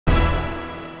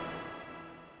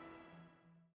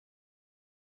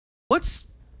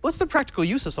what's the practical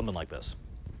use of something like this?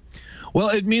 Well,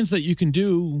 it means that you can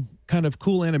do kind of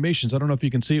cool animations. I don't know if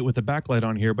you can see it with the backlight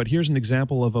on here, but here's an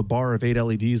example of a bar of 8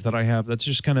 LEDs that I have. That's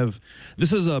just kind of,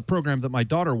 this is a program that my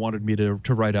daughter wanted me to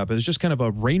write up. It's just kind of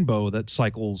a rainbow that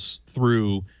cycles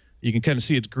through. You can kind of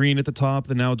see it's green at the top,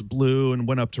 then now it's blue and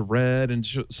went up to red. And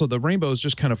so the rainbow is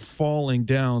just kind of falling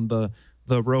down the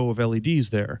row of LEDs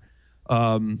there.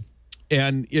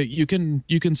 And you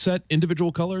can set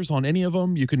individual colors on any of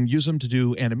them. You can use them to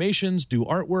do animations, do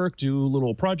artwork, do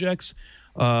little projects,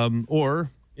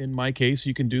 or in my case,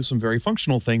 you can do some very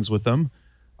functional things with them.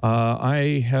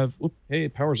 I have, hey,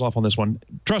 it powers off on this one.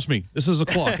 Trust me, this is a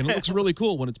clock, and it looks really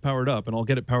cool when it's powered up, and I'll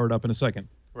get it powered up in a second.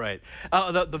 Right.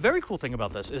 The very cool thing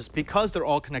about this is because they're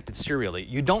all connected serially,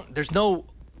 there's no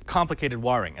complicated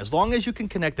wiring. As long as you can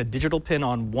connect the digital pin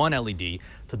on one LED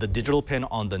to the digital pin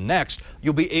on the next,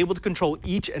 you'll be able to control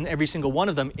each and every single one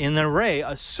of them in an array,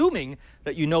 assuming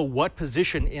that you know what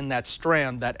position in that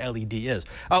strand that LED is.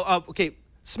 Okay,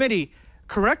 Smitty,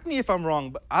 correct me if I'm wrong,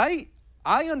 but I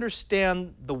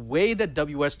understand the way that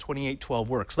WS2812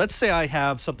 works. Let's say I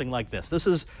have something like this. This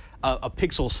is a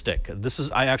pixel stick.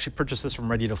 I actually purchased this from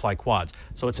Ready to Fly Quads.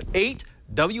 So it's 8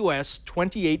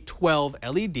 WS2812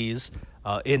 LEDs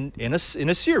in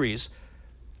a series.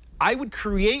 I would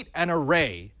create an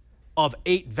array of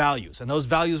 8 values, and those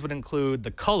values would include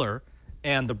the color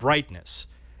and the brightness.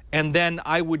 And then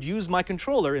I would use my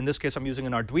controller, in this case I'm using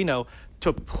an Arduino,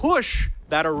 to push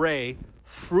that array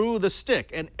through the stick.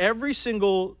 And every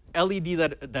single LED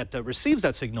that receives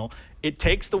that signal, it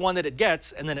takes the one that it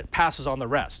gets and then it passes on the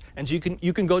rest. And so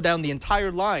you can go down the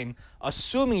entire line,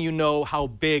 assuming you know how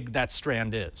big that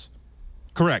strand is.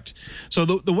 Correct. So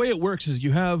the way it works is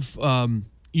you have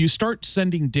you start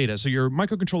sending data. So your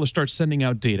microcontroller starts sending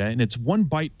out data, and it's 1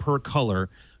 byte per color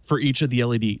for each of the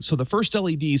LEDs. So the first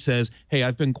LED says, hey,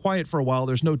 I've been quiet for a while,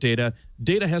 there's no data.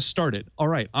 Data has started. All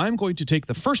right, I'm going to take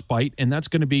the first byte, and that's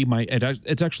going to be my,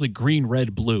 it's actually green,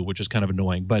 red, blue, which is kind of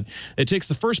annoying, but it takes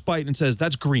the first byte and says,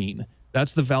 that's green.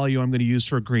 That's the value I'm going to use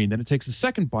for green. Then it takes the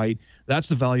second byte, that's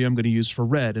the value I'm going to use for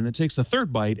red. And it takes the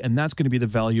third byte, and that's going to be the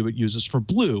value it uses for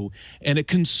blue. And it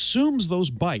consumes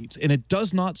those bytes, and it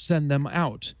does not send them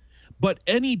out. But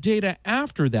any data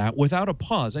after that, without a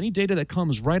pause, any data that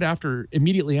comes right after,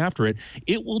 immediately after it,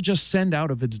 it will just send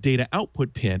out of its data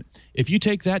output pin. If you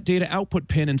take that data output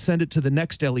pin and send it to the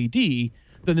next LED,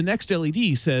 then the next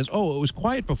LED says, oh, it was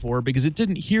quiet before because it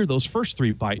didn't hear those first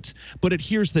 3 bytes, but it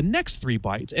hears the next 3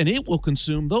 bytes, and it will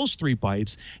consume those 3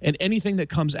 bytes, and anything that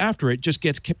comes after it just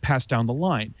gets passed down the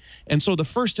line. And so the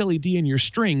first LED in your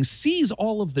string sees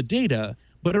all of the data,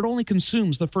 but it only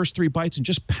consumes the first 3 bytes and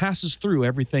just passes through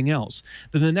everything else.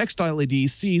 Then the next LED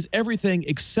sees everything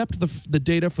except the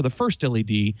data for the first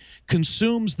LED,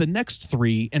 consumes the next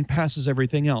 3, and passes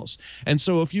everything else. And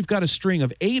so if you've got a string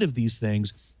of 8 of these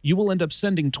things, you will end up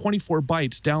sending 24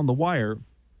 bytes down the wire.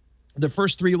 The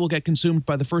first 3 will get consumed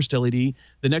by the first LED,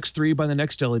 the next 3 by the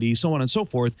next LED, so on and so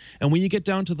forth. And when you get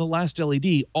down to the last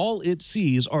LED, all it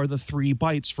sees are the 3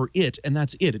 bytes for it, and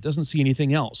that's it. It doesn't see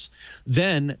anything else.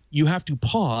 Then you have to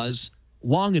pause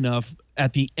long enough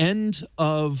at the end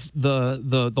of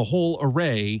the whole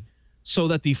array so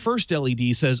that the first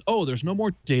LED says, oh, there's no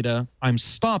more data, I'm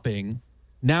stopping.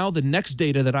 Now the next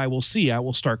data that I will see, I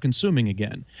will start consuming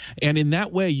again. And in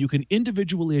that way, you can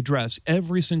individually address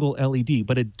every single LED,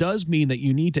 but it does mean that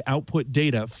you need to output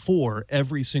data for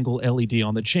every single LED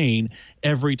on the chain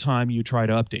every time you try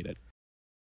to update it.